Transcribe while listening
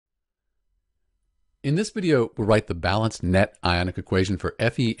In this video, we'll write the balanced net ionic equation for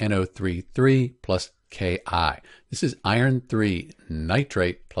FeNO3 plus Ki. This is iron 3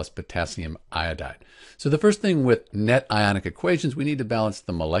 nitrate plus potassium iodide. So the first thing with net ionic equations, we need to balance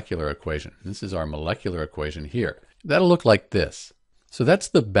the molecular equation. This is our molecular equation here. That'll look like this. So that's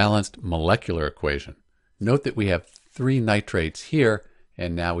the balanced molecular equation. Note that we have 3 nitrates here,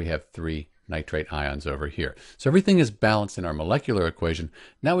 and now we have 3 nitrate ions over here. So everything is balanced in our molecular equation.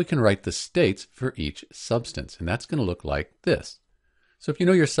 Now we can write the states for each substance, and that's going to look like this. So if you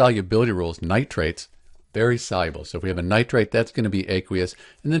know your solubility rules, nitrates, very soluble. So if we have a nitrate, that's going to be aqueous,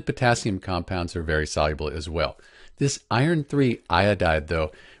 and then potassium compounds are very soluble as well. This iron 3 iodide,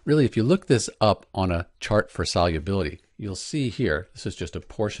 though, really if you look this up on a chart for solubility, you'll see here, this is just a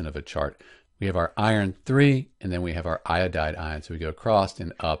portion of a chart. We have our iron 3, and then we have our iodide ion. So we go across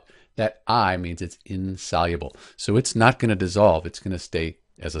and up. That I means it's insoluble. So it's not going to dissolve. It's going to stay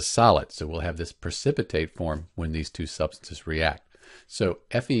as a solid. So we'll have this precipitate form when these two substances react. So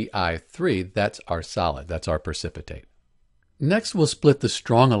FeI3, that's our solid. That's our precipitate. Next, we'll split the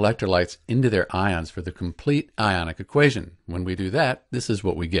strong electrolytes into their ions for the complete ionic equation. When we do that, this is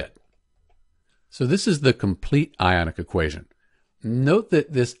what we get. So this is the complete ionic equation. Note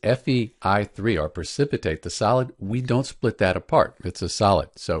that this FeI3, our precipitate, the solid, we don't split that apart. It's a solid.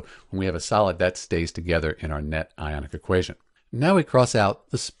 So when we have a solid, that stays together in our net ionic equation. Now we cross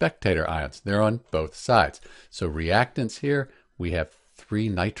out the spectator ions. They're on both sides. So reactants here, we have 3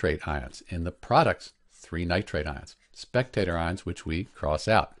 nitrate ions. In the products, 3 nitrate ions. Spectator ions, which we cross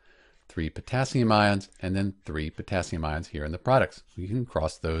out. 3 potassium ions, and then 3 potassium ions here in the products. We can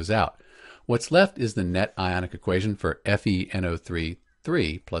cross those out. What's left is the net ionic equation for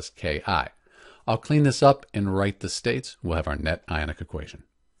FeNO3 plus Ki. I'll clean this up and write the states. We'll have our net ionic equation.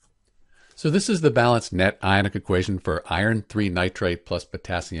 So this is the balanced net ionic equation for iron 3 nitrate plus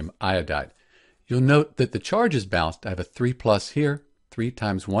potassium iodide. You'll note that the charge is balanced. I have a 3 plus here, 3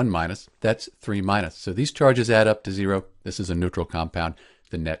 times 1 minus, that's 3 minus. So these charges add up to 0. This is a neutral compound.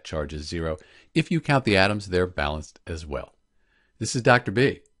 The net charge is 0. If you count the atoms, they're balanced as well. This is Dr.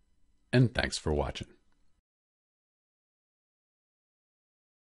 B, and thanks for watching.